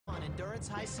Endurance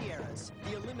High Sierras,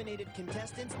 the eliminated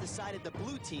contestants decided the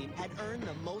blue team had earned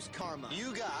the most karma.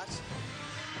 You got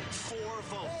 4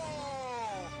 votes.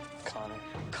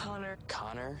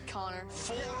 Connor.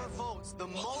 4 votes, the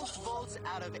most votes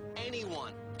out of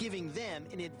anyone. Giving them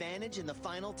an advantage in the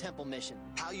final temple mission.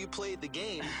 How you played the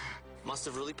game must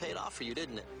have really paid off for you,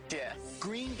 didn't it? Yeah.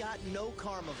 Green got no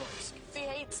karma votes, We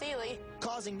hate Sealy.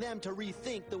 causing them to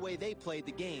rethink the way they played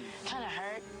the game. Kind of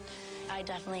hurt. I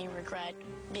definitely regret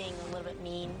being a little bit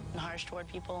mean and harsh toward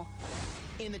people.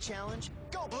 In the challenge,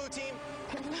 Go, blue team.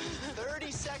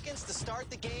 30 seconds to start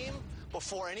the game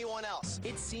before anyone else.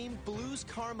 it seemed Blue's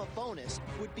karma bonus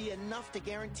would be enough to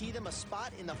guarantee them a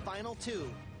spot in the final 2.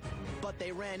 But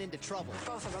they ran into trouble.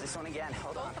 Both of them. This one again.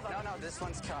 Hold on. Both of them. No, this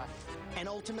one's cut. And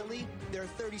ultimately, their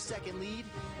 30-second lead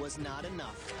was not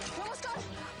enough. We almost got it.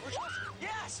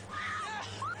 Yes!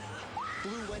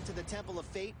 Blue went to the Temple of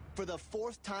Fate for the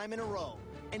 4th time in a row.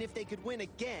 And if they could win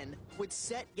again, would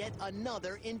set yet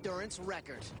another endurance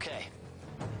record. Okay.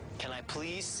 Can I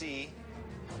please see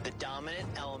the dominant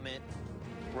element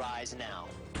rise now?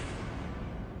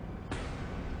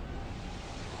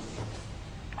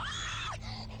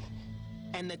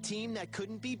 And the team that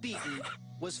couldn't be beaten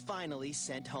was finally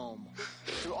sent home.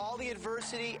 Through all the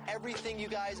adversity, everything you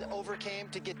guys overcame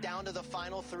to get down to the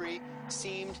final 3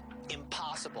 seemed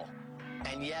impossible.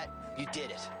 And yet, you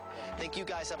did it. I think you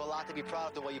guys have a lot to be proud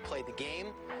of the way you played the game.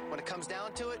 When it comes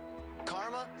down to it,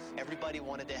 karma, everybody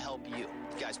wanted to help you.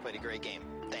 You guys played a great game.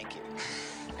 Thank you.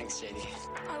 Thanks, JD.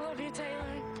 I love you,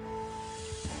 Taylor.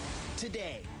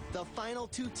 Today, the final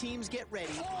 2 teams get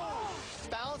ready,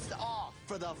 bounced off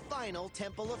for the final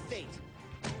Temple of Fate,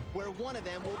 where one of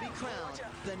them will be crowned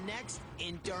the next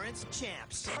endurance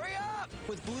champs. Hurry up!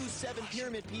 With Blue's 7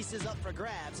 pyramid pieces up for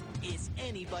grabs, it's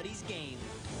anybody's game.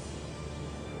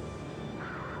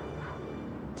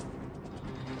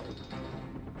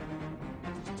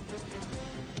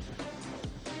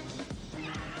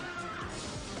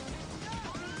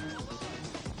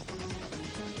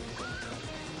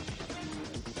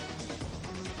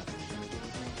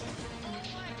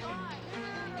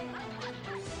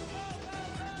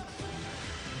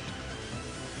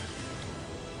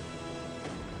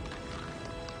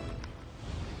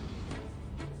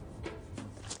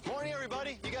 Morning,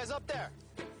 everybody. You guys up there?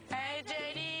 Hey,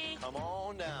 JD. Come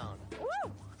on down.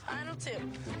 Woo! Final 2.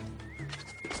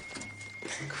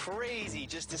 Crazy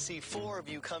just to see 4 of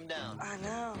you come down. I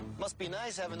know. Must be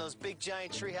nice having those big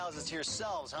giant tree houses to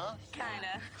yourselves, huh?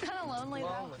 Kinda. Kinda lonely,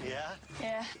 though. Yeah?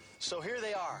 Yeah. So here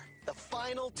they are, the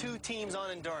final 2 teams on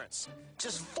endurance.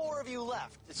 Just 4 of you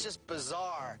left. It's just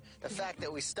bizarre, the fact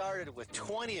that we started with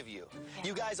 20 of you.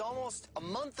 You guys almost a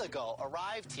month ago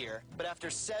arrived here, but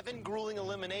after 7 grueling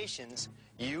eliminations,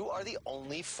 you are the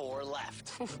only 4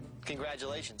 left.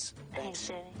 Congratulations. Thanks,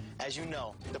 JD. As you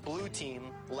know, the blue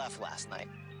team left last night.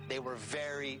 They were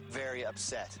very, very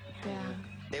upset. Yeah.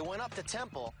 They went up to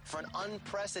Temple for an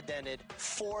unprecedented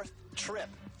 4th trip.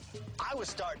 I was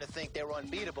starting to think they were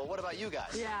unbeatable. What about you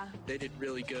guys? Yeah. They did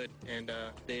really good, and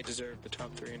they deserved the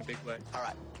top 3 in a big way. All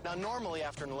right. Now, normally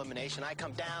after an elimination, I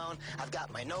come down, I've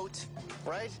got my note,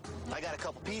 right? I got a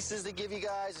couple pieces to give you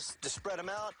guys to spread them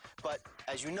out. But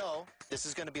as you know, this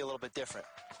is going to be a little bit different.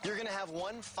 You're going to have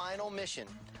one final mission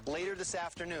later this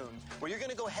afternoon where you're going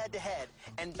to go head-to-head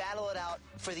and battle it out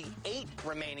for the 8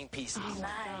 remaining pieces. Nice.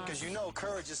 Because you know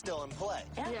courage is still in play.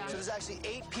 Yeah. So there's actually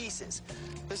 8 pieces.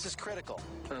 This is critical.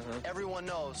 Everyone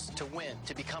knows to win,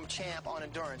 to become champ on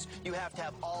endurance, you have to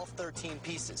have all 13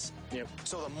 pieces. Yep.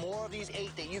 So the more of these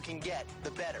 8 that you can get,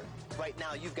 the better. Right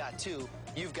now, you've got 2,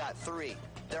 you've got 3.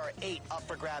 There are 8 up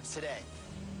for grabs today.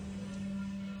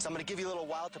 So I'm going to give you a little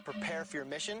while to prepare for your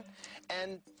mission.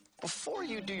 And before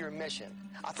you do your mission,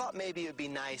 I thought maybe it would be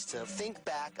nice to think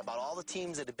back about all the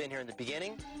teams that have been here in the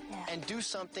beginning and do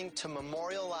something to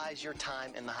memorialize your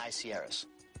time in the High Sierras.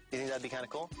 You think that'd be kind of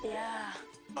cool? Yeah.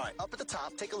 All right, up at the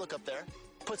top, take a look up there.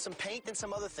 Put some paint and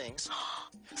some other things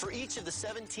for each of the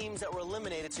 7 teams that were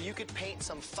eliminated so you could paint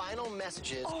some final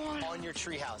messages on your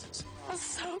tree houses. That's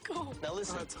so cool. Now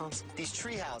listen, that's awesome. these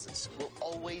tree houses will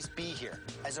always be here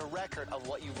as a record of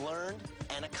what you've learned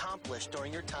and accomplished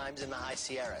during your times in the High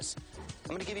Sierras. I'm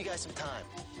going to give you guys some time.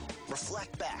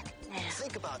 Reflect back.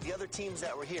 Think about the other teams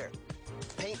that were here.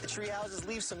 Paint the tree houses,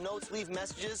 leave some notes, leave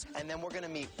messages, and then we're going to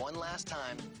meet one last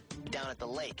time down at the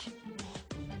lake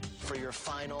for your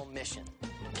final mission.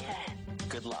 Okay.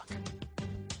 Good luck.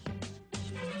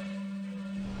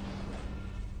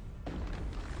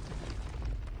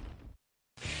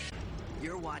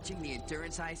 You're watching the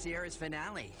Endurance High Sierras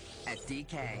finale at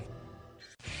DK.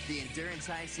 The Endurance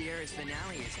High Sierras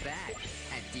finale is back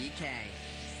at DK.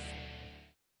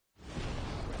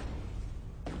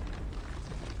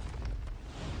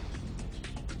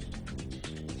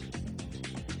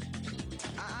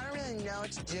 know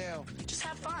what to do. Just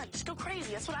have fun. Just go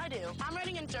crazy. That's what I do. I'm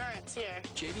running endurance here.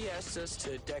 JD asked us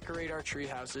to decorate our tree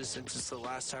houses since it's the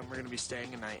last time we're going to be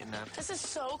staying a night in them. This is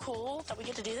so cool that we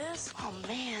get to do this. Oh,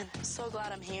 man. I'm so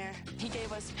glad I'm here. He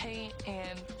gave us paint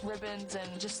and ribbons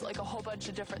and just like a whole bunch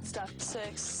of different stuff.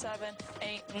 6, 7,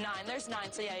 8, 9. There's 9,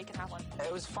 so yeah, you can have one.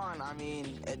 It was fun. I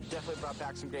mean, it definitely brought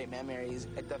back some great memories.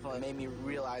 It definitely made me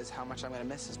realize how much I'm going to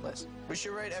miss this place. We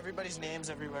should write everybody's names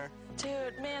everywhere.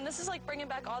 Dude, man, this is like bringing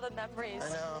back all the memories. I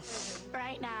know.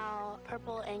 Right now,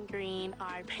 purple and green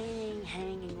are painting,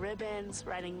 hanging ribbons,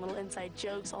 writing little inside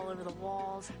jokes all over the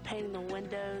walls, painting the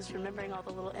windows, remembering all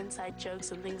the little inside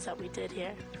jokes and things that we did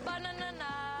here.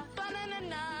 Ba-na-na-na,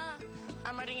 ba-na-na-na.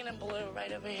 I'm writing it in blue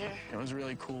right over here. It was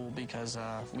really cool because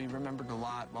we remembered a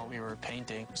lot while we were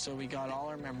painting. So we got all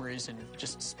our memories and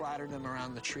just splattered them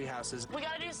around the tree houses. We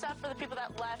gotta do stuff for the people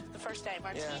that left the first day.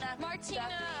 Martina, Martina,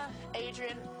 Stephanie,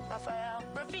 Adrian, Raphael,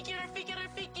 Rafiki, Rafiki,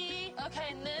 Rafiki. Okay,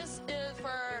 and this is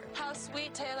for how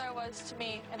sweet Taylor was to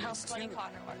me and how funny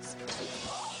Connor was.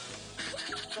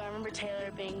 So I remember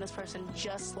Taylor being this person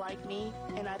just like me,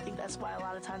 and I think that's why a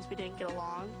lot of times we didn't get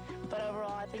along. But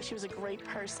overall, I think she was a great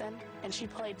person, and she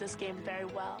played this game very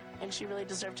well, and she really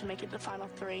deserved to make it to the Final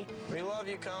 3. We love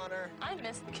you, Connor. I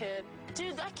miss the kid.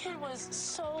 Dude, that kid was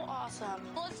so awesome.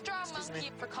 Well, let's draw a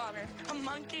monkey for Connor. A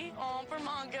monkey? Oh, for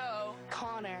Mongo.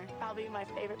 Connor, probably my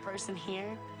favorite person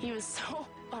here. He was so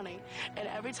funny, and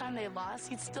every time they lost,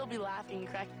 he'd still be laughing and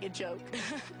cracking a joke.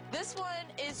 This one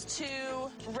is to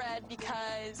Red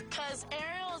because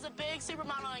Ariel is a big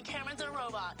supermodel and Cameron's a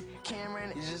robot.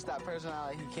 Cameron is just that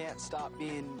personality. He can't stop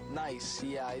being nice.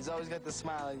 Yeah, he's always got the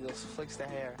smile and he flicks the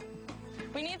hair.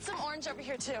 we need some orange over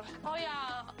here too. Oh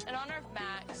yeah, in honor of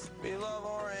Max. We love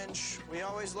orange. We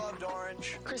always loved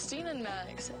orange. Christine and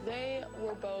Max, they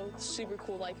were both super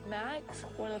cool. Like Max,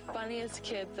 one of the funniest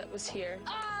kids that was here.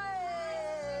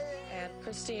 And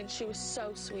Christine, she was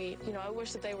so sweet. You know, I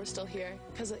wish that they were still here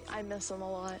because I miss them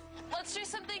a lot. Let's do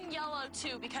something yellow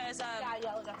too because Yeah,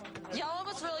 yellow definitely. yellow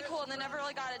was really cool and they never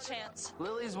really got a chance.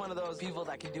 Lily's one of those people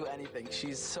that can do anything.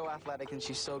 She's so athletic and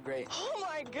she's so great. Oh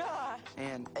my God.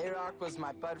 And A-Rock was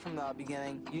my bud from the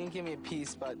beginning. You didn't give me a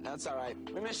piece, but that's all right.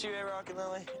 We miss you, A-Rock and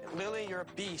Lily. Lily, you're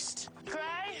a beast.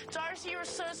 Gray, Darcy, you were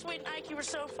so sweet, and Ike, you were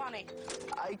so funny.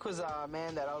 Ike was a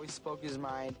man that always spoke his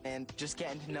mind, and just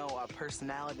getting to know a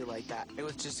personality like that, it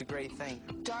was just a great thing.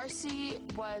 Darcy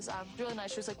was really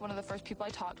nice. She was like one of the first people I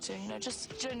talked to. You know,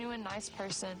 just genuine, nice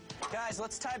person. Guys,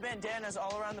 let's tie bandanas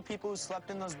all around the people who slept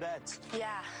in those beds.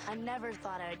 Yeah, I never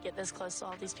thought I would get this close to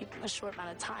all these people in a short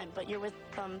amount of time, but you're with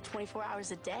them 24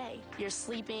 hours a day. You're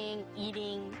sleeping,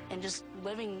 eating, and just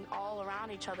living all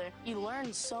around each other. You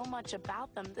learn so much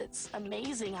about them that's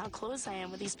amazing how close I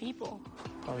am with these people.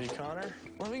 Oh, you, Connor?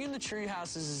 Living in the tree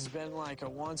houses has been like a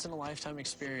once-in-a-lifetime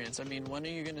experience. I mean, when are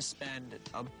you going to spend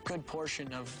a good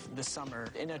portion of the summer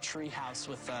in a tree house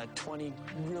with 20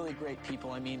 really great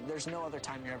people? I mean, there's no other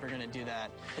time you're ever going to do that.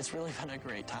 It's really been a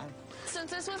great time.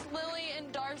 Since this was Lily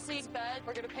and Darcy's bed,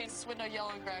 we're going to paint this window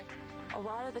yellow and gray. A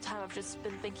lot of the time I've just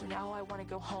been thinking, oh, I want to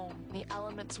go home. The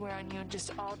elements wear on you and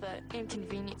just all the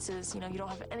inconveniences. You know, you don't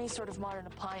have any sort of modern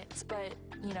appliance. But,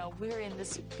 you know, we're in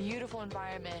this beautiful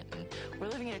environment and we're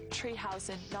living in a tree house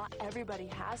and not everybody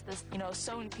has this. You know,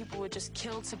 so many people would just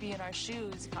kill to be in our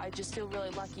shoes. I just feel really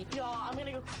lucky. Y'all, I'm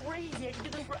gonna go crazy. I can do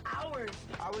this for hours.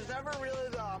 I was never really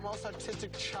the most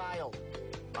artistic child.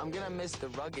 I'm gonna miss the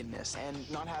ruggedness and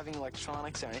not having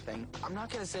electronics or anything. I'm not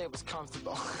gonna say it was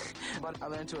comfortable, but I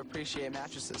learned to appreciate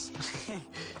mattresses.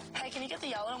 Hey, can you get the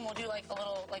yellow and we'll do like a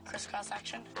little crisscross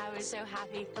action? I was so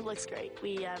happy. It looks great.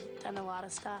 We done a lot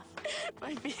of stuff.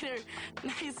 My feet are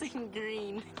nice and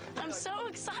green. I'm so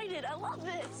excited. I love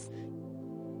this.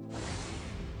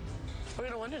 We're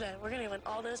gonna win today. We're gonna win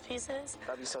all those pieces.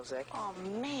 That'd be so sick. Oh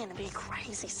man, it'd be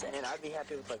crazy sick. And I'd be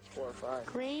happy with like 4 or 5.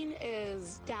 Green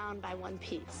is down by 1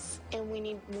 piece, and we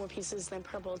need more pieces than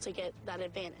purple to get that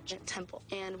advantage at Temple.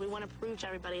 And we want to prove to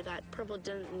everybody that purple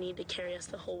didn't need to carry us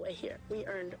the whole way here. We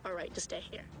earned our right to stay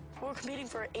here. We're competing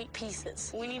for 8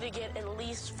 pieces. We need to get at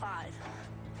least 5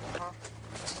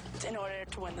 in order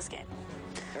to win this game.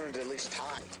 Earned at least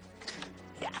tied.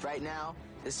 Yeah. Right now,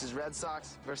 this is Red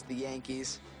Sox versus the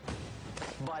Yankees.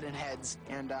 Button heads.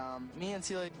 And me and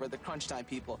Celia, we're the crunch time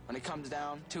people. When it comes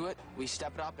down to it, we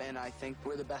step it up, and I think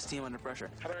we're the best team under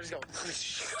pressure. How about I just go?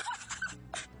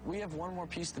 We have 1 more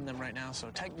piece than them right now,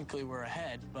 so technically we're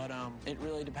ahead, but it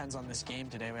really depends on this game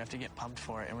today. We have to get pumped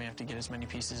for it, and we have to get as many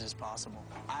pieces as possible.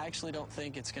 I actually don't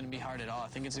think it's going to be hard at all. I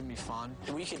think it's going to be fun.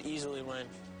 We could easily win.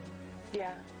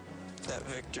 Yeah. That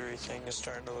victory thing is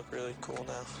starting to look really cool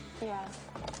now. Yeah.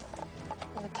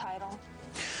 And the title.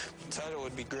 Title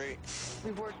would be great.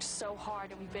 We've worked so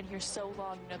hard and we've been here so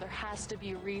long. You know, there has to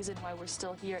be a reason why we're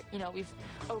still here. You know, we've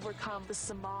overcome the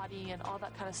samadhi and all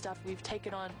that kind of stuff. We've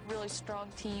taken on really strong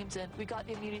teams and we got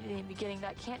the immunity in the beginning.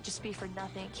 That can't just be for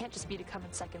nothing. It can't just be to come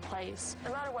in second place.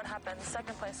 No matter what happens,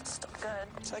 second place is still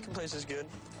good. Second place is good.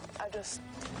 I just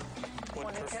Would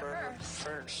want to get prefer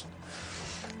first.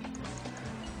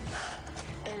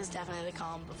 It is definitely the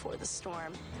calm before the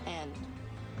storm, and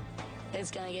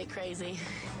it's gonna get crazy.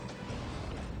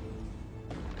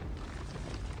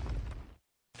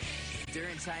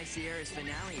 Endurance High Sierra's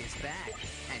finale is back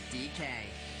at DK.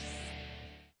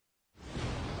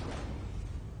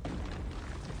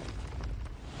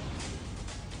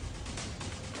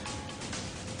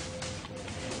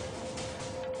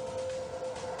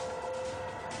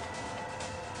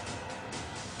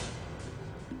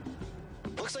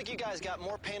 Looks like you guys got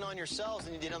more paint on yourselves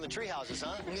than you did on the tree houses,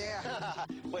 huh? Yeah.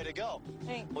 Way to go.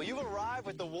 Thanks. Well, you've arrived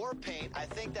with the war paint. I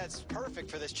think that's perfect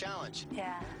for this challenge.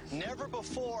 Yeah. Never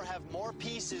before have more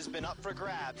pieces been up for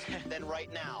grabs than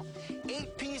right now.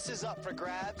 8 pieces up for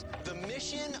grabs, the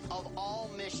mission of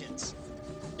all missions.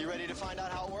 You ready to find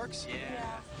out how it works?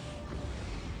 Yeah.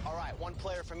 All right, one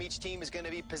player from each team is going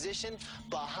to be positioned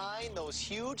behind those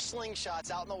huge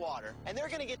slingshots out in the water, and they're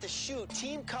going to get to shoot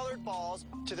team-colored balls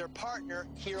to their partner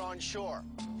here on shore.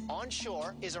 On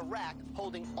shore is a rack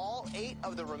holding all 8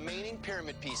 of the remaining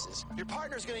pyramid pieces. Your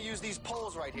partner's going to use these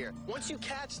poles right here. Once you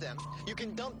catch them, you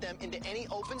can dump them into any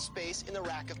open space in the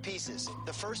rack of pieces.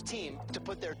 The first team to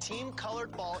put their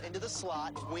team-colored ball into the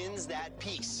slot wins that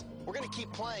piece. We're going to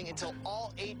keep playing until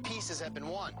all 8 pieces have been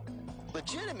won.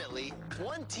 Legitimately,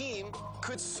 one team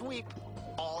could sweep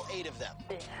all 8 of them.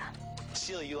 Yeah.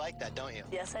 Sheila, you like that, don't you?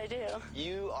 Yes, I do.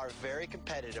 You are very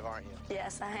competitive, aren't you?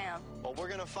 Yes, I am. Well, we're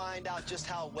going to find out just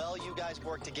how well you guys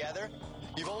work together.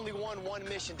 You've only won one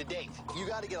mission to date. You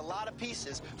got to get a lot of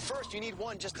pieces. First, you need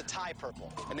one just to tie purple.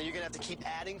 And then you're going to have to keep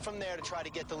adding from there to try to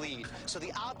get the lead. So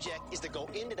the object is to go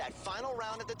into that final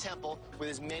round at the temple with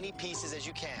as many pieces as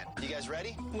you can. You guys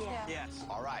ready? Yeah. Yes.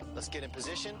 All right, let's get in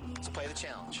position. Let's play the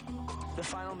challenge. The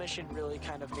final mission really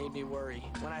kind of made me worry.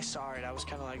 When I saw it, I was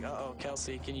kind of like, uh-oh,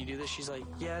 Kelsey, can you do this? She's like,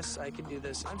 yes, I can do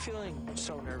this. I'm feeling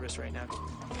so nervous right now.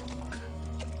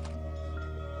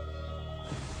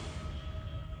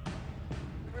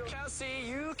 Kelsey,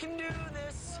 you can do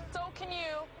this. So can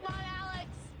you. Come on, Alex.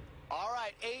 All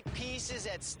right, 8 pieces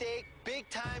at stake. Big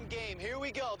time game. Here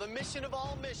we go. The mission of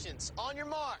all missions. On your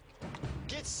mark.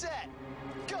 Get set.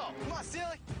 Go. Come on,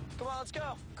 Steely. Come on, let's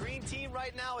go. Green team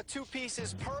right now with 2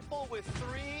 pieces. Purple with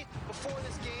 3 before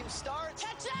this game starts.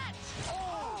 Catch that.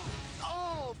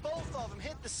 Oh, both of them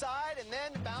hit the side and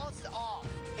then bounced off.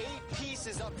 8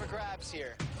 pieces up for grabs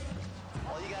here.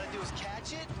 All you got to do is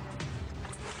catch it.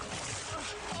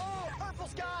 Oh,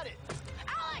 purple's got it.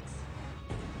 Alex.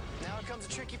 Now comes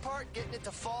the tricky part, getting it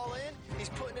to fall in. He's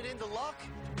putting it into luck.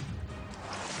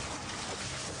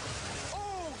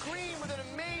 Oh, green with an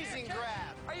amazing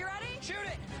grab. Are you ready? Shoot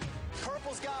it.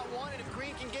 Purple's got one, and if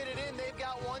green can get it in, they've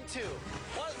got one too.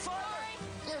 One fire.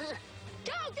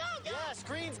 Go, go, go. Yes,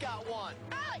 green's got one.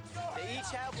 Alex. They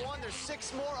each have one. There's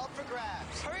 6 more up for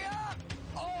grabs. Hurry up!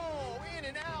 Oh, in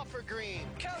and out for green.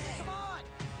 Kelsey, come on!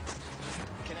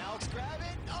 Can Alex grab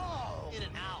it? Oh, in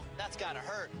and out. That's gotta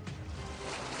hurt.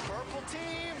 Purple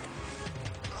team.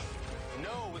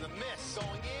 No, with a miss. Going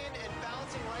in and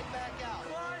bouncing right back out.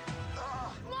 Come on!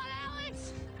 Come on,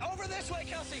 Alex. Over this way,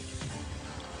 Kelsey!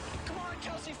 Come on,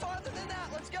 Kelsey, farther than that,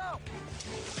 let's go!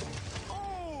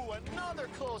 Oh, another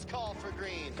close call for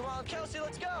green. Come on, Kelsey,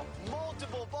 let's go!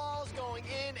 Multiple balls going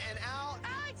in and out.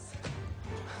 Alex.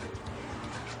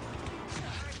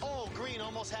 Oh, green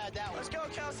almost had that one. Let's go,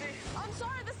 Kelsey! I'm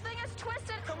sorry, this thing is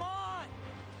twisted. Come on!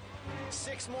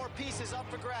 6 more pieces up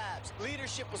for grabs.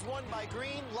 Leadership was won by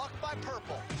green, luck by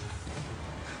purple.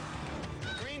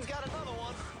 Green's got another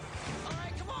one. All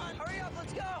right, come on, hurry up,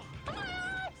 let's go! Come on,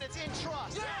 Alex. It's in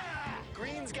trust. Yeah!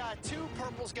 Green's got 2,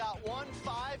 purple's got 1.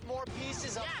 5 more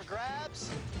pieces up for grabs.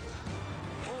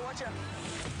 Oh, watch out.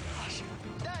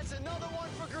 That's another one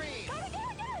for green.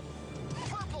 Again.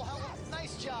 Purple,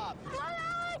 nice job. Come on,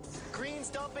 Alex. Green's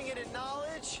dumping it in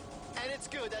knowledge, and it's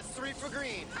good. That's 3 for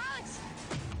green. Alex.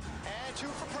 And 2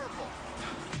 for purple.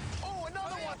 Oh,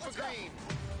 another one for green.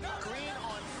 Green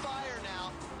on fire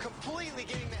now, completely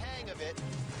getting the hang of it.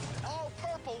 Oh,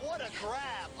 purple, what a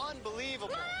grab.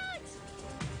 Unbelievable. Alex.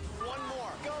 One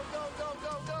more. Go, go, go,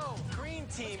 go, go. Green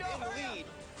team in the lead.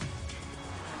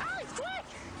 Alex, quick.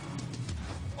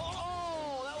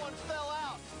 Oh, that one fell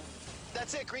out.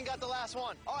 That's it. Green got the last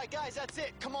one. All right, guys, that's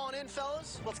it. Come on in,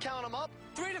 fellas. Let's count them up.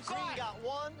 3 to 5. Green got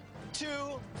 1, 2,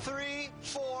 3,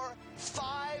 4,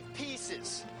 5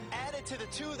 pieces. Added to the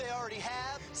 2 they already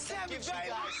have, that gives you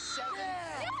guys 7.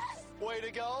 Way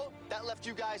to go. That left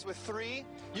you guys with 3.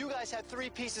 You guys had 3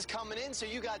 pieces coming in, so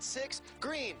you got 6.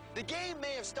 Green, the game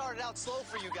may have started out slow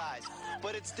for you guys,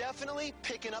 but it's definitely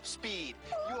picking up speed.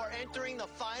 You are entering the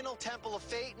final Temple of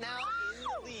Fate now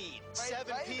in the lead.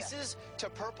 7 pieces to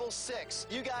Purple's 6.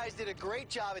 You guys did a great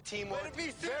job at teamwork.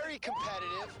 Very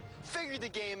competitive. Figured the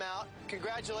game out.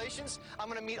 Congratulations. I'm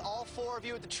going to meet all 4 of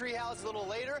you at the treehouse a little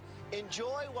later.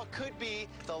 Enjoy what could be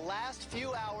the last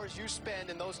few hours you spend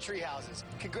in those treehouses.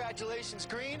 Congratulations,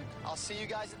 Green. I'll see you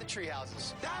guys at the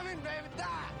treehouses. Diamond, baby,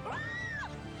 die!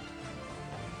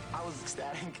 I was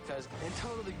ecstatic because in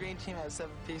total the green team has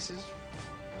 7 pieces.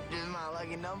 This is my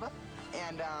lucky number.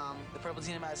 And the purple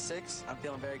team has 6. I'm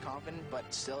feeling very confident,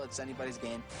 but still, it's anybody's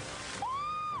game.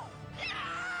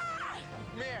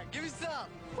 Mayor, give me some.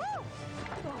 Woo!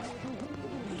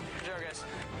 Good job, guys.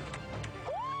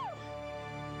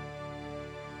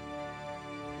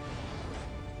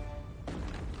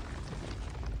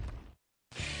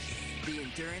 The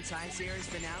Endurance High Sierras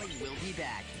finale will be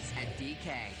back at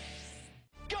DK.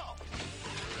 Go!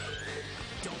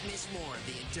 Don't miss more of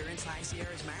the Endurance High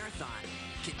Sierras Marathon.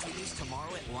 Continues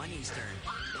tomorrow at 1 Eastern.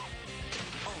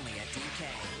 Only at DK.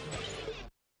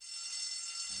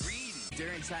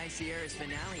 Endurance High Sierras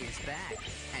finale is back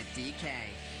at DK.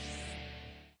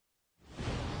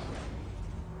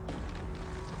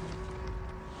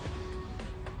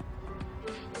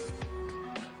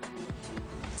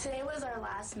 Today was our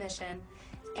last mission,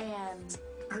 and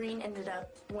Green ended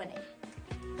up winning.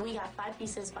 We got 5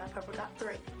 pieces, while Purple got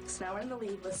 3. So now we're in the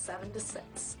lead with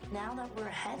 7-6. Now that we're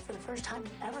ahead for the first time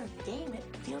ever in the game, it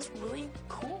feels really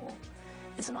cool.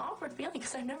 It's an awkward feeling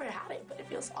because I've never had it, but it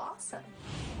feels awesome.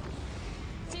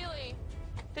 Seely,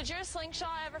 did your slingshot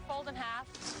ever fold in half?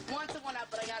 Once it went up,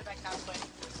 but I got it back halfway.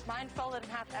 Mine folded in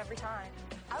half every time.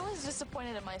 I was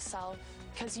disappointed in myself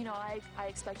because, you know, I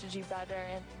expected you better,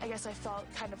 and I guess I felt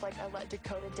kind of like I let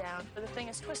Dakota down. But the thing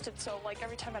is twisted, so like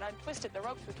every time I'd untwist it, the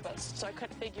ropes would twist, so I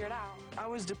couldn't figure it out. I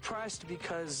was depressed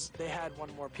because they had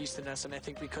 1 more piece than us, and I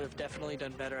think we could have definitely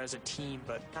done better as a team,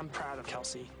 but I'm proud of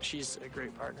Kelsey. She's a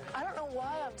great partner. I don't know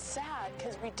why I'm sad,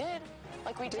 because we did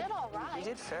all right. We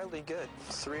did fairly good.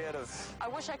 3 out of... I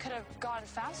wish I could have gone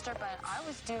faster, but I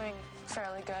was doing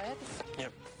fairly good.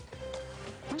 Yep.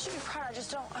 We should be proud.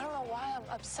 I don't know why I'm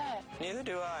upset. Neither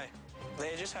do I.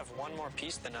 They just have 1 more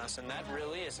piece than us, and that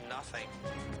really is nothing.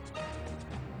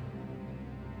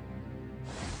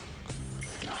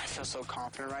 I feel so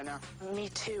confident right now. Me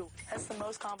too. That's the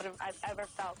most confident I've ever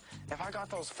felt. If I got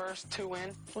those first 2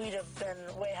 in, We'd have been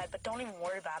way ahead, but don't even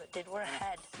worry about it, dude. We're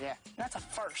ahead. yeah. That's a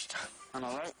first. I know,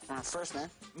 right? We're on first, man.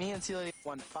 Me and Celia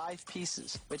won 5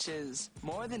 pieces, which is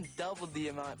more than double the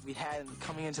amount we had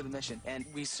coming into the mission. And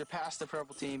we surpassed the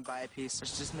purple team by a piece,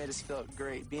 which just made us feel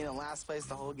great. Being in last place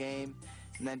the whole game,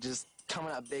 and then just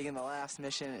coming up big in the last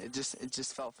mission, it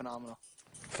just felt phenomenal.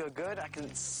 Feel good? I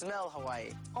can smell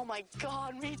Hawaii. Oh my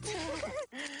God, me too.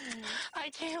 I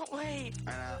can't wait.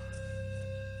 I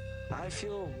know. I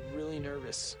feel really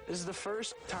nervous. This is the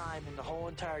first time in the whole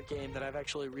entire game that I've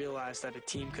actually realized that a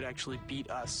team could actually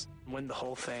beat us and win the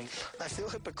whole thing. I feel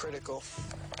hypocritical.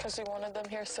 Because we wanted them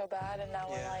here so bad, and now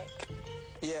we're like,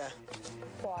 Yeah.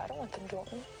 well, I don't want them to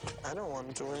win. I don't want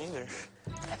them to win either.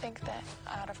 I think that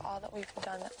out of all that we've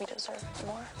done, that we deserve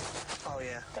more. Oh,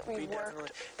 yeah. That we worked- definitely...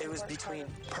 It was worked between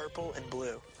harder. purple and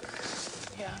blue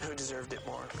Yeah. who deserved it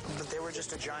more. But they were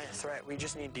just a giant threat. We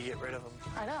just need to get rid of them.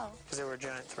 I know. Because they were a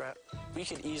giant threat. We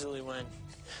could easily win.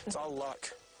 It's all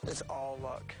luck. It's all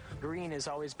luck. Green has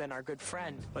always been our good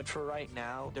friend, but for right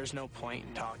now, there's no point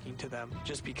in talking to them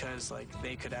just because, like,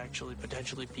 they could actually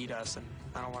potentially beat us, and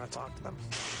I don't want to talk to them.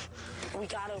 We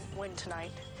gotta win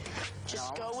tonight.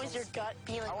 Just go with your gut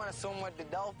feeling. I want to swim with the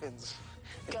dolphins.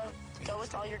 Go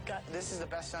with all your gut. This is the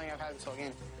best feeling I've had this whole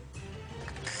game.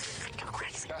 Go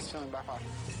crazy. Best feeling by far.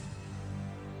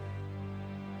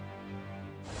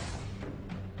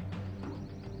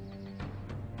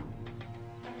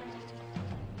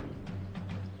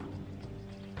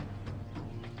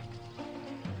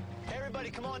 Hey, everybody,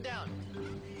 come on down.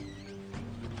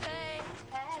 Hey.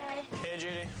 Hey,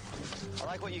 Judy. I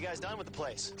like what you guys done with the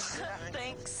place.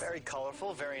 Thanks. Very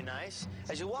colorful, very nice.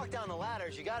 As you walk down the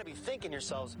ladders, you got to be thinking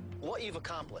yourselves what you've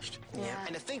accomplished. Yeah.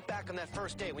 And to think back on that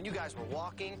first day when you guys were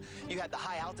walking, you had the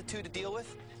high altitude to deal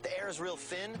with, the air is real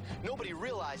thin. Nobody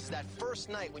realizes that first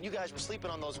night when you guys were sleeping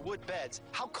on those wood beds,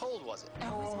 how cold was it?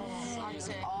 It was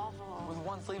awful. With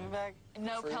 1 sleeping bag?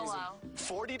 No Freezing. pillow.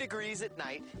 40 degrees at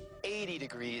night, 80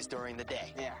 degrees during the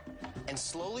day. Yeah. And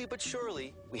slowly but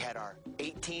surely, we had our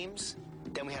 8 teams,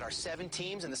 Then we had our 7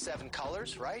 teams and the 7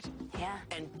 colors, right? Yeah.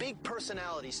 And big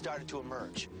personalities started to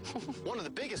emerge. One of the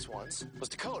biggest ones was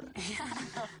Dakota.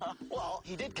 Well,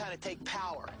 he did kind of take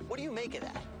power. What do you make of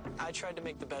that? I tried to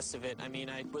make the best of it. I mean,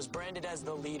 I was branded as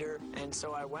the leader, and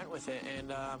so I went with it.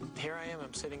 And here I am.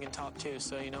 I'm sitting in top 2.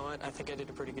 So you know what? I think I did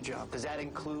a pretty good job. Does that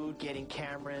include getting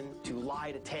Cameron to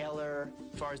lie to Taylor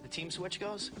as far as the team switch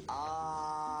goes?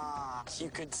 You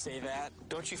could say that.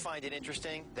 Don't you find it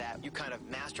interesting that you kind of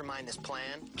mastermind this plan,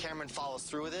 Cameron follows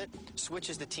through with it,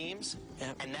 switches the teams,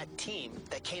 and that team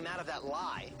that came out of that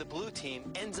lie, the blue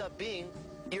team, ends up being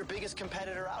your biggest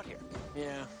competitor out here?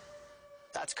 Yeah.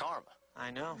 That's karma. I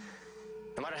know.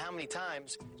 No matter how many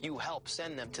times you help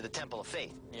send them to the Temple of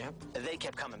Faith, they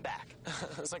kept coming back.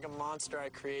 It's like a monster I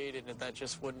created that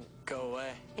just wouldn't go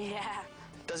away. Yeah.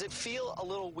 Does it feel a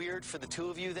little weird for the two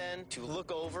of you then to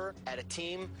look over at a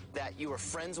team that you were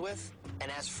friends with, and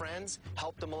as friends,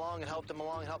 helped them along and helped them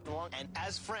along and helped them along, and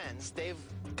as friends, they've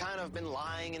kind of been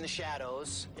lying in the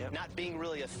shadows, not being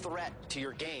really a threat to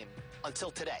your game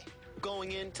until today?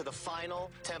 Going into the final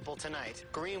temple tonight,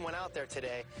 Green went out there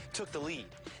today, took the lead.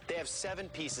 They have 7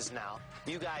 pieces now.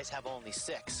 You guys have only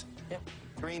 6. Yep.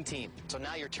 Green team. So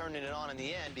now you're turning it on in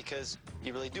the end because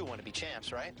you really do want to be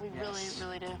champs, right? We really,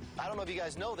 really do. I don't know if you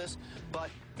guys know this, but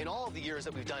in all of the years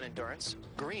that we've done endurance,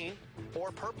 green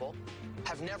or purple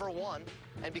have never won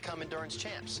and become endurance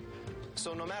champs.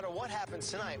 So no matter what happens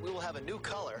tonight, we will have a new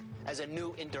color as a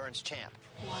new endurance champ.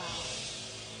 Wow.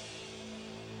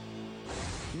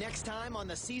 Next time on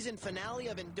the season finale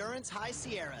of Endurance High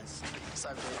Sierras.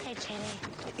 Hey, Cheney.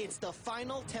 It's the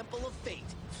final Temple of Fate.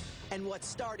 And what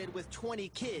started with 20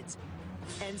 kids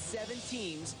and 7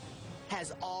 teams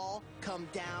has all come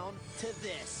down to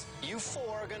this. You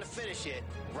 4 are going to finish it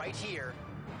right here,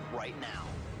 right now.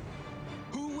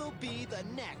 Who will be the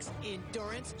next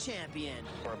endurance champion?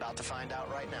 We're about to find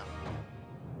out right now.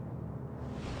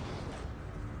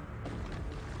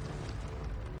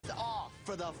 Off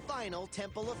for the final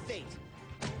Temple of Fate,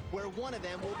 where one of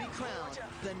them will be crowned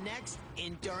the next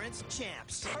endurance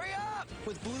champs. Hurry up!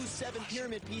 With blue 7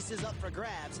 pyramid pieces up for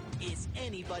grabs, it's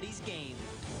anybody's game.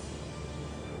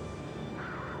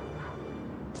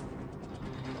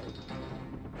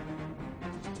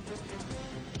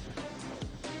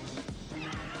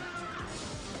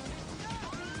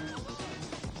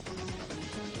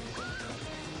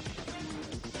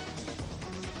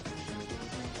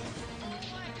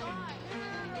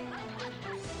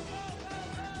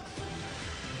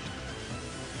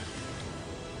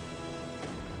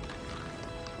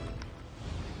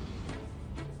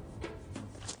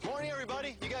 Morning,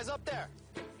 everybody. You guys up there?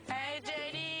 Hey,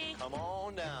 JD. Come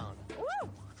on down. Woo!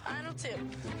 Final 2.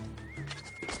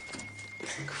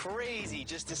 Crazy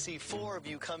just to see 4 of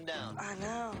you come down. I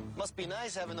know. Must be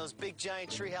nice having those big giant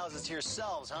tree houses to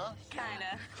yourselves, huh?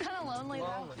 Kinda. Kinda lonely,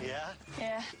 though. Yeah?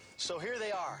 Yeah. So here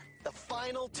they are, the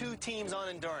final 2 teams on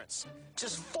endurance.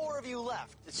 Just 4 of you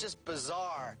left. It's just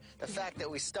bizarre, the fact that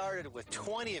we started with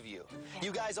 20 of you.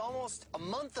 You guys almost a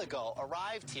month ago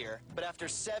arrived here, but after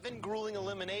 7 grueling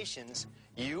eliminations,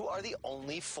 you are the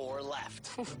only 4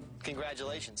 left.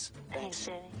 Congratulations. Thanks,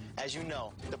 Jenny. As you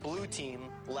know, the blue team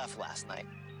left last night.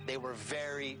 They were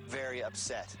very, very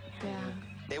upset. Yeah.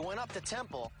 They went up to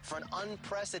Temple for an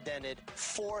unprecedented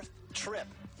 4th trip.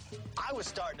 I was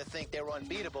starting to think they were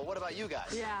unbeatable. What about you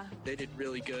guys? Yeah. They did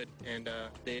really good, and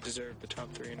they deserved the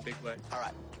top 3 in a big way. All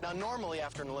right. Now, normally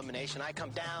after an elimination, I come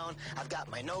down, I've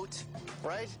got my note,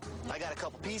 right? I got a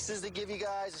couple pieces to give you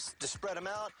guys to spread them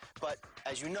out. But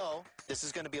as you know, this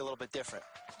is going to be a little bit different.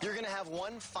 You're going to have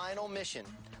one final mission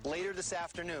later this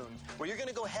afternoon where you're going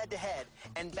to go head-to-head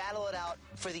and battle it out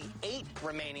for the 8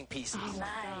 remaining pieces. Oh, nice.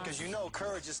 Because you know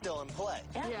courage is still in play.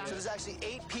 Yeah. So there's actually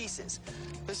 8 pieces.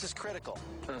 This is critical.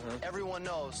 Everyone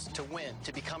knows to win,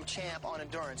 to become champ on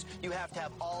endurance, you have to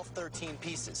have all 13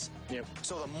 pieces. Yep.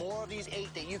 So the more of these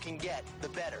 8 that you can get, the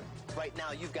better. Right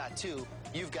now, you've got 2,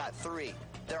 you've got 3.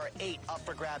 There are 8 up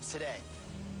for grabs today.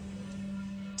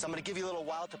 So I'm going to give you a little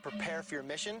while to prepare for your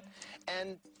mission.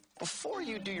 And before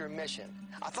you do your mission,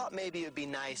 I thought maybe it would be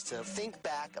nice to think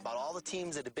back about all the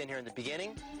teams that have been here in the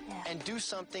beginning and do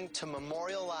something to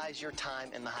memorialize your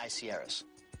time in the High Sierras.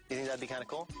 You think that'd be kind of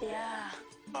cool? Yeah.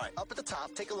 All right, up at the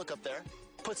top, take a look up there.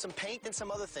 Put some paint and some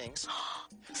other things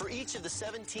for each of the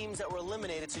 7 teams that were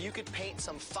eliminated so you could paint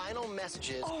some final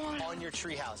messages on your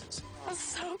tree houses. That's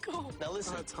so cool. Now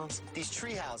listen, That's awesome. these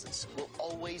tree houses will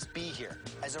always be here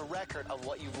as a record of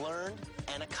what you've learned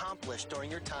and accomplished during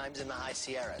your times in the High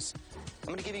Sierras. I'm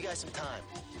going to give you guys some time.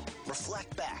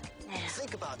 Reflect back.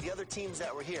 Think about the other teams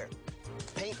that were here.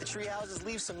 Paint the tree houses,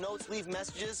 leave some notes, leave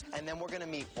messages, and then we're going to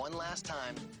meet one last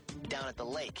time down at the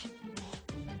lake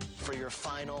for your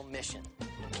final mission.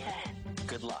 Okay.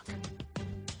 Good luck.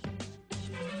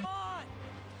 Come on!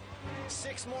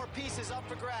 6 more pieces up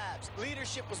for grabs.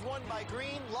 Leadership was won by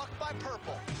green, luck by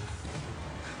purple.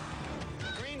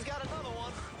 Green's got another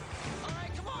one. All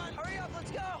right, come on, hurry up,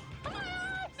 let's go!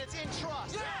 It's in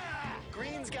trust. Yeah!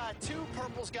 Green's got 2,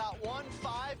 purple's got 1.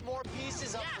 5 more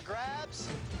pieces up for grabs.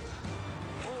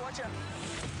 Oh, watch out.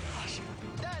 Oh, shoot.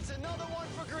 That's another one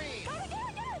for green.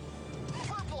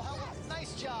 Purple,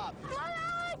 nice job.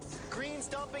 Green's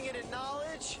dumping it in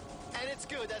knowledge, and it's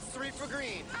good. That's 3 for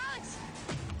green.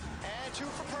 And 2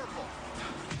 for purple.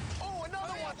 Oh,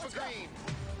 another one for green.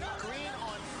 Green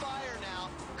on fire now,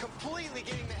 completely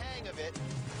getting the hang of it.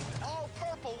 Oh,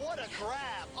 purple, what a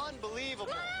grab.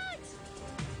 Unbelievable.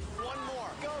 One more.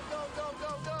 Go, go, go,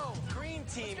 go, go. Green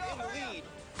team in the lead.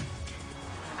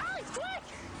 Alex, quick!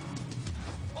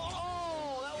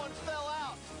 Oh, that one fell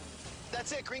out.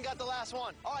 That's it. Green got the last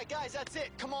one. All right, guys, that's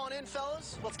it. Come on in,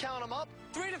 fellas. Let's count them up.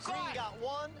 3 to 5. Green got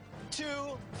 1, 2,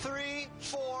 3,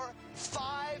 4,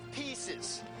 5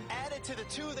 pieces. Added to the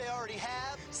 2 they already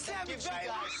have. 7, Gives you baby.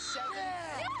 guys 7.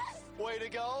 Yeah. Way to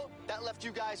go. That left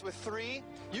you guys with 3.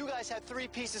 You guys had 3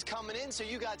 pieces coming in, so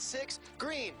you got 6.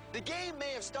 Green, the game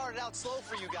may have started out slow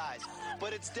for you guys,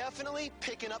 but it's definitely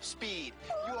picking up speed.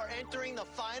 You are entering the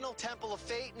final Temple of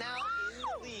Fate now in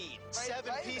the lead.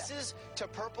 7 pieces to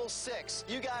purple 6.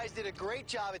 You guys did a great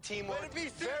job at teamwork.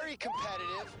 Very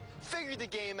competitive. Figured the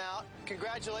game out.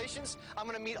 Congratulations. I'm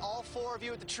going to meet all 4 of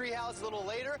you at the treehouse a little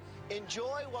later.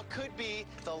 Enjoy what could be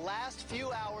the last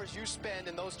few hours you spend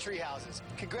in those treehouses.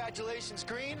 Congratulations,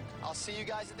 Green. I'll see you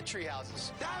guys at the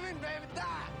treehouses. Diamond, baby,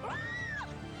 die!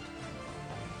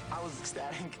 I was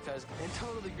ecstatic because in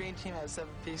total the green team has 7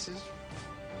 pieces.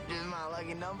 This is my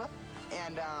lucky number.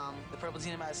 And the purple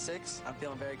team has 6. I'm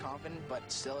feeling very confident,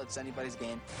 but still it's anybody's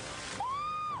game.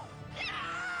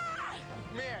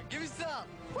 Mir, give me some.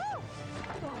 Good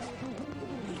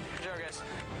job, guys.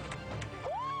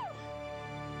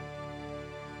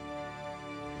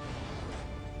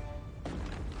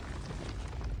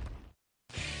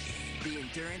 The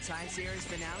Endurance High Sierras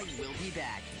finale will be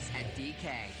back at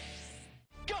DK.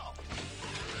 Go!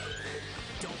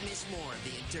 Don't miss more of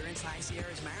the Endurance High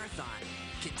Sierras Marathon.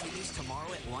 Continues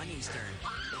tomorrow at 1 Eastern.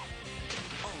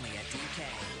 Only at DK.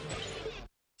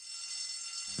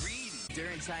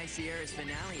 Endurance High Sierras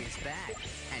finale is back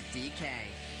at DK.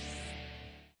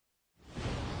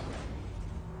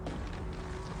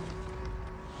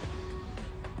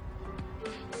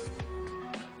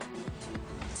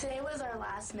 Today was our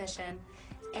last mission,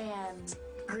 and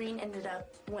green ended up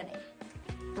winning.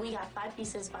 We got 5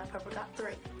 pieces, while purple got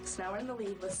 3. So now we're in the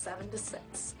lead with 7 to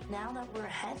 6. Now that we're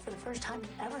ahead for the first time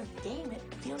ever in the game, it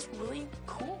feels really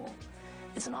cool.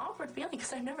 It's an awkward feeling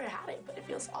because I've never had it, but it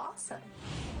feels awesome.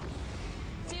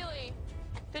 Seely,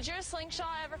 did your slingshot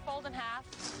ever fold in half?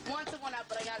 Once it went up,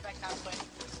 but I got it back halfway.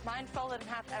 Mine folded in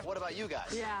half ever. What about you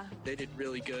guys? Yeah. They did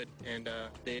really good, and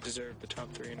they deserve the top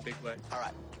 3 in a big way. All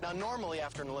right. Now, normally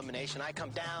after an elimination, I come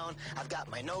down, I've got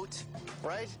my note,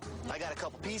 right? I got a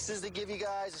couple pieces to give you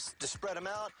guys to spread them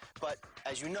out. But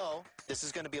as you know, this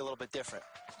is going to be a little bit different.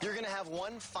 You're going to have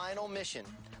one final mission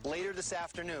later this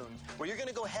afternoon where you're going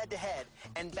to go head-to-head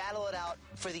and battle it out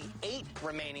for the 8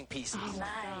 remaining pieces. Oh, nice.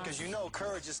 Because you know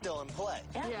courage is still in play.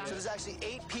 Yeah. So there's actually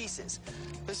 8 pieces.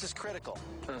 This is critical.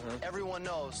 Everyone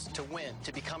knows to win,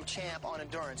 to become champ on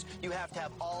endurance, you have to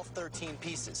have all 13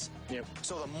 pieces. Yep.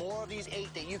 So the more of these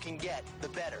 8 that you can get, the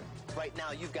better. Right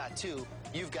now, you've got 2,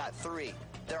 you've got 3.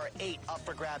 There are 8 up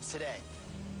for grabs today.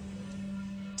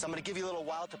 So I'm going to give you a little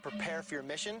while to prepare for your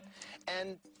mission.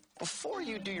 And before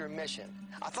you do your mission,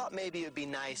 I thought maybe it would be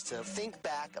nice to think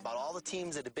back about all the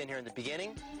teams that have been here in the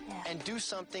beginning and do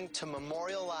something to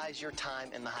memorialize your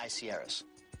time in the High Sierras.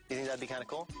 You think that'd be kind of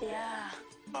cool? Yeah.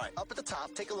 All right, up at the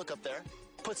top, take a look up there.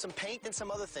 Put some paint and some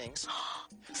other things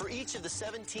for each of the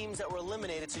 7 teams that were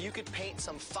eliminated so you could paint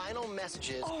some final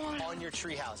messages on your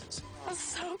tree houses. That's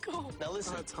so cool. Now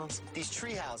listen, That's awesome. these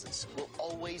tree houses will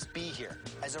always be here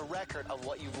as a record of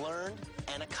what you've learned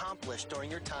and accomplished during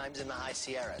your times in the High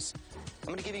Sierras. I'm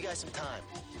going to give you guys some time.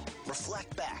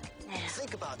 Reflect back.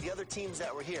 Think about the other teams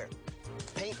that were here.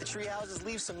 Paint the tree houses,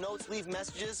 leave some notes, leave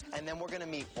messages, and then we're going to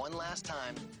meet one last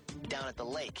time down at the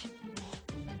lake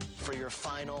for your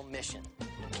final mission.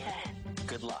 Okay.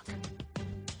 Good luck.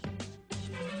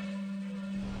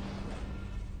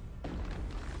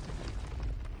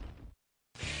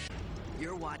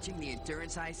 You're watching the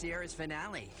Endurance High Sierras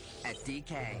finale at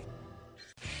DK.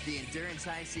 The Endurance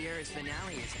High Sierras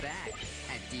finale is back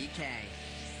at DK.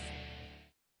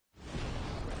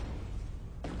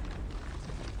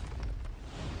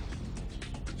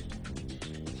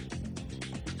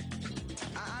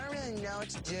 I don't really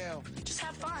do? Just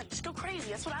have fun. Just go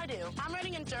crazy. That's what I do. I'm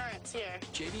running endurance here.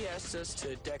 JD asked us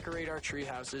to decorate our tree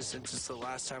houses since it's the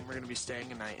last time we're going to be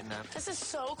staying a night in them. This is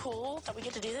so cool that we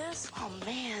get to do this. Oh,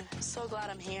 man. I'm so glad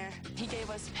I'm here. He gave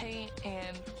us paint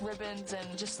and ribbons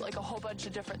and just like a whole bunch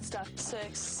of different stuff.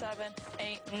 6, 7,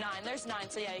 8, 9. There's 9,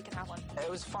 so yeah, you can have one. It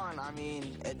was fun. I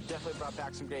mean, it definitely brought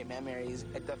back some great memories.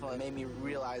 It definitely made me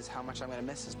realize how much I'm going to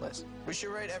miss this place. We should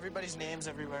write everybody's names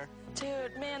everywhere.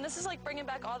 Dude, man, this is like bringing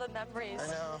back all the memories. I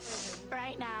know.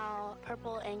 Right now,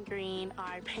 Purple and Green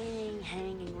are painting,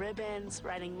 hanging ribbons,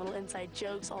 writing little inside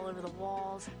jokes all over the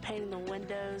walls, painting the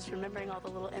windows, remembering all the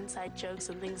little inside jokes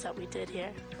and things that we did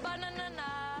here.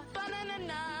 Ba-na-na-na.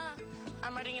 Ba-na-na-na.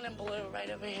 I'm writing it in blue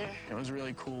right over here. It was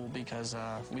really cool because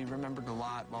we remembered a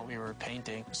lot while we were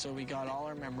painting. So we got all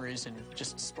our memories and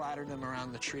just splattered them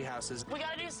around the tree houses. We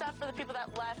gotta do stuff for the people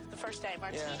that left the first day.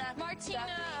 Martina, Martina,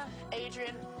 Stephanie,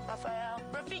 Adrian, Raphael,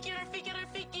 Rafiki.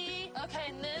 Okay,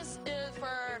 and this is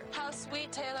for how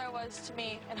sweet Taylor was to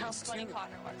me and how funny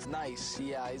Connor was. It's nice.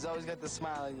 Yeah, he's always got the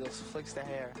smile. He just flicks the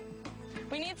hair.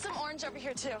 We need some orange over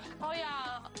here, too. Oh,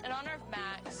 yeah, in honor of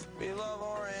Max. We love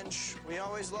orange. We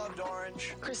always loved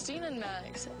orange. Christine and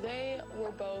Max, they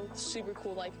were both super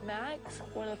cool. Like, Max,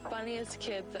 one of the funniest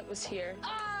kids that was here.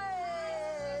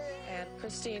 And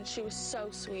Christine, she was so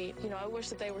sweet. You know, I wish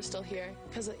that they were still here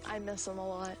because I miss them a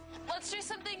lot. Let's do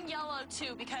something yellow,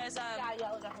 too, because Yeah,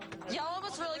 yellow definitely. yellow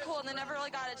was really cool, and they never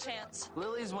really got a chance.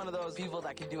 Lily's one of those people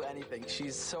that can do anything.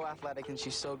 She's so athletic and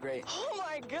she's so great. Oh,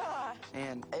 my God.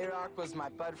 And A-Rock was my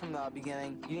bud from the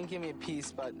beginning. You didn't give me a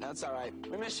piece, but that's all right.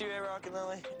 We miss you, A-Rock and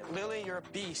Lily. Lily, you're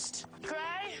a beast.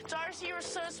 Gray, Darcy, you were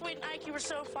so sweet, and Ike, you were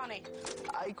so funny.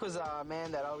 Ike was a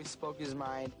man that always spoke his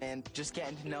mind, and just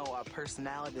getting to know a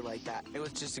personality like that, it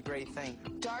was just a great thing.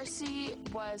 Darcy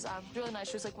was really nice.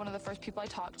 She was like one of the first people I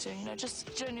talked to. You know,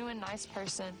 just genuine, nice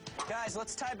person. Guys,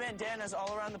 let's tie bandanas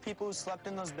all around the people who slept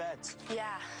in those beds.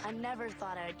 Yeah, I never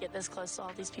thought I would get this close to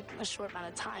all these people in a short amount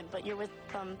of time, but you're with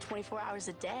them 24 hours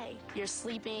a day. You're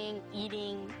sleeping,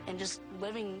 eating, and just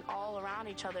living all around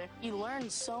each other. You learn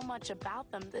so much about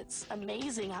them. It's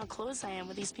amazing how close I am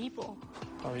with these people.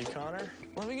 Love you, Connor.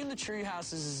 Living in the tree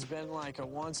houses has been like a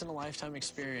once-in-a-lifetime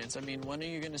experience. I mean, when are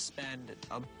you going to spend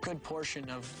a good portion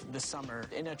of the summer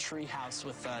in a tree house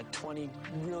with 20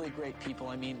 really great people?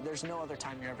 I mean, there's no other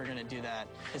time you're ever going to do that.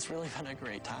 It's really been a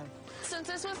great time. Since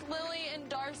this was Lily and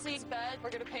Darcy's bed, we're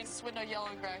going to paint this window yellow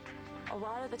and gray. A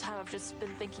lot of the time I've just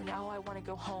been thinking, oh, I want to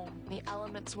go home. The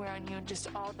elements wear on you and just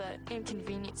all the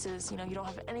inconveniences. You know, you don't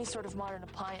have any sort of modern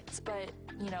appliance, but,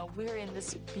 you know, we're in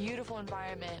this beautiful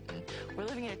environment and we're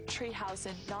living in a tree house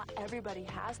and not everybody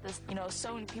has this. You know,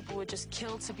 so many people would just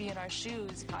kill to be in our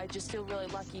shoes. I just feel really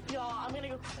lucky. Y'all, I'm gonna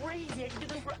go crazy. I can do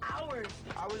this for hours.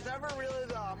 I was never really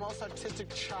the most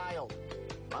artistic child.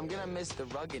 I'm gonna miss the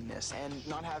ruggedness and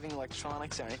not having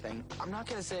electronics or anything. I'm not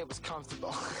gonna say it was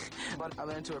comfortable, but I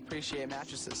learned to appreciate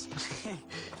mattresses.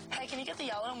 Hey, can you get the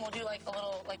yellow and we'll do like a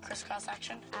little crisscross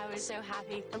action? I was so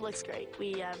happy. It looks great.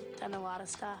 We have done a lot of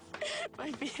stuff.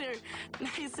 My feet are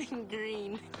nice and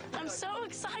green. I'm so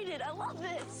excited. I love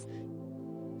this.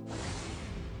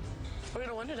 We're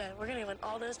gonna win today. We're gonna win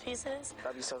all those pieces.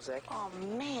 That'd be so sick. Oh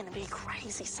man, it'd be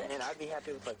crazy sick. And I'd be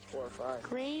happy with like 4 or 5.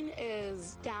 Green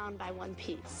is down by 1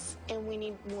 piece, and we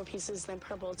need more pieces than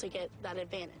Purple to get that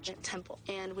advantage at Temple.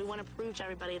 And we want to prove to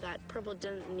everybody that Purple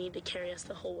didn't need to carry us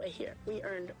the whole way here. We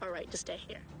earned our right to stay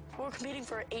here. We're competing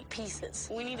for 8 pieces.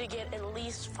 We need to get at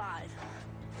least 5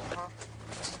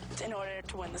 in order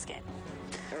to win this game.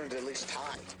 Earned at least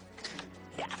tie.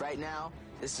 Yeah. Right now,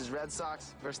 this is Red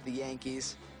Sox versus the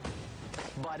Yankees.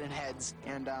 Button heads.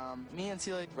 And me and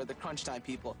Celia, we're the crunch time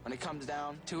people. When it comes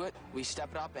down to it, we step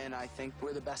it up, and I think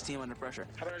we're the best team under pressure.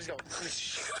 How about I just go?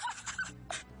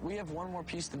 We have 1 more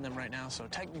piece than them right now, so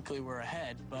technically we're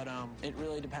ahead, but it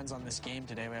really depends on this game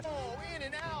today. We have Oh, in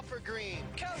and out for Green.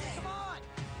 Kelsey, come on.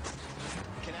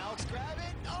 Can Alex grab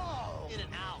it? Oh, in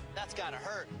and out. That's gotta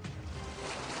hurt.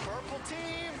 Purple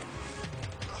team.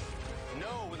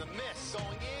 No, with a miss. Going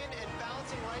in and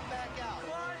bouncing right back out.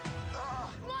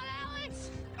 Come on, Alex!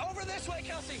 over this way,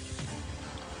 Kelsey.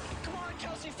 Come on,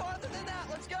 Kelsey, farther than that.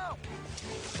 Let's go.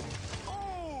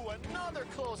 Oh, another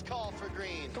close call for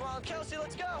Green. Come on, Kelsey,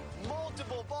 let's go.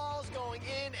 Multiple balls going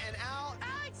in and out.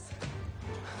 Alex!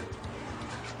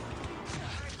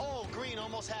 Oh, Green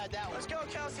almost had that one. Let's go,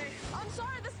 Kelsey. I'm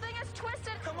sorry, this thing is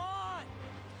twisted. Come on.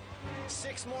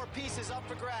 6 more pieces up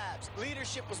for grabs.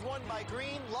 Leadership was won by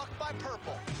Green, luck by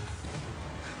Purple.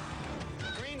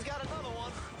 Green's got another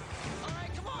one. All right,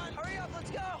 come on. Hurry up,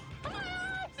 let's go. Come on!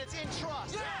 It's in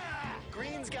trust. Yeah!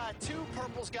 Green's got 2,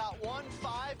 Purple's got 1.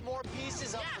 5 more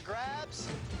pieces up for grabs.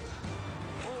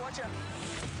 Oh, watch out.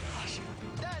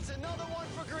 That's another one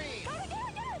for green.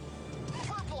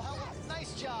 Purple,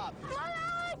 nice job.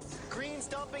 Green's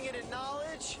dumping it in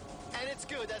knowledge, and it's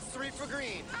good. That's 3 for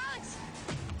green.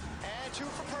 And 2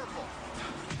 for purple.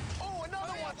 Oh,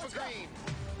 another one for green.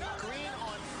 Green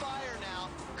on fire now,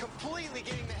 completely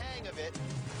getting the hang of it.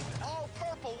 Oh,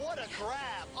 purple, what a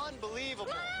grab.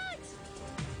 Unbelievable.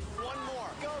 One more.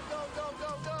 Go, go, go,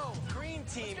 go, go. Green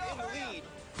team in the lead.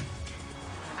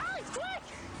 Alex, quick!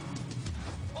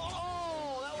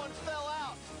 Oh, that one fell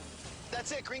out.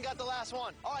 That's it. Green got the last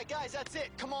one. All right, guys, that's it.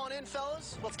 Come on in,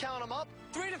 fellas. Let's count them up.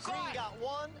 3 to 5. Green got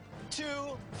 1, 2,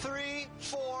 3,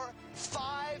 4,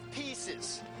 5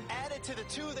 pieces. Added to the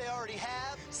 2 they already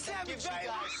have. 7, gives you baby.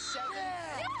 guys 7.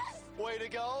 Yeah. Way to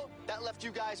go. That left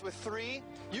you guys with 3.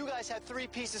 You guys had 3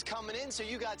 pieces coming in, so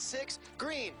you got 6.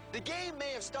 Green, the game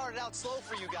may have started out slow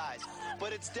for you guys,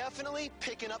 but it's definitely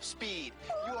picking up speed.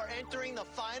 You are entering the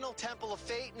final Temple of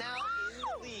Fate now in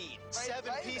the lead.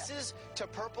 7 pieces to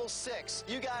Purple's 6.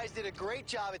 You guys did a great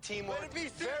job at teamwork.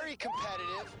 Very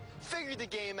competitive. Figured the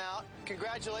game out.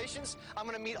 Congratulations. I'm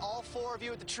going to meet all 4 of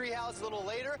you at the treehouse a little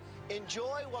later.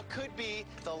 Enjoy what could be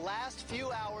the last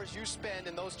few hours you spend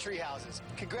in those treehouses.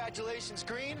 Congratulations,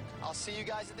 Green. I'll see you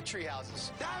guys at the treehouses.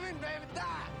 Diamond, baby,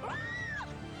 die!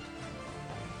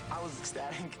 I was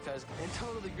ecstatic because in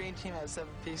total the green team has 7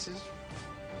 pieces.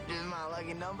 This is my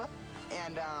lucky number.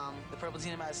 And the purple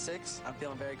team has 6. I'm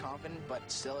feeling very confident, but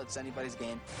still, it's anybody's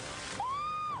game.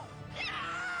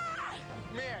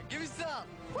 Mir, give me some.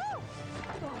 Good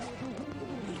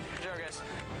job, guys.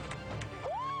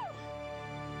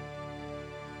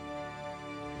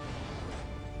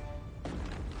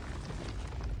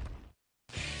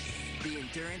 The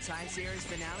Endurance High Sierras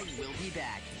finale will be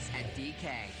back at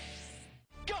DK.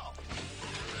 Go!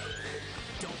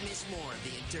 Don't miss more of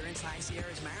the Endurance High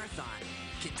Sierras Marathon.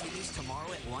 Continues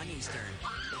tomorrow at 1 Eastern.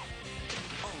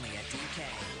 Only at DK.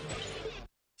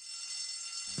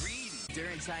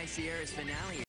 Endurance High Sierras finale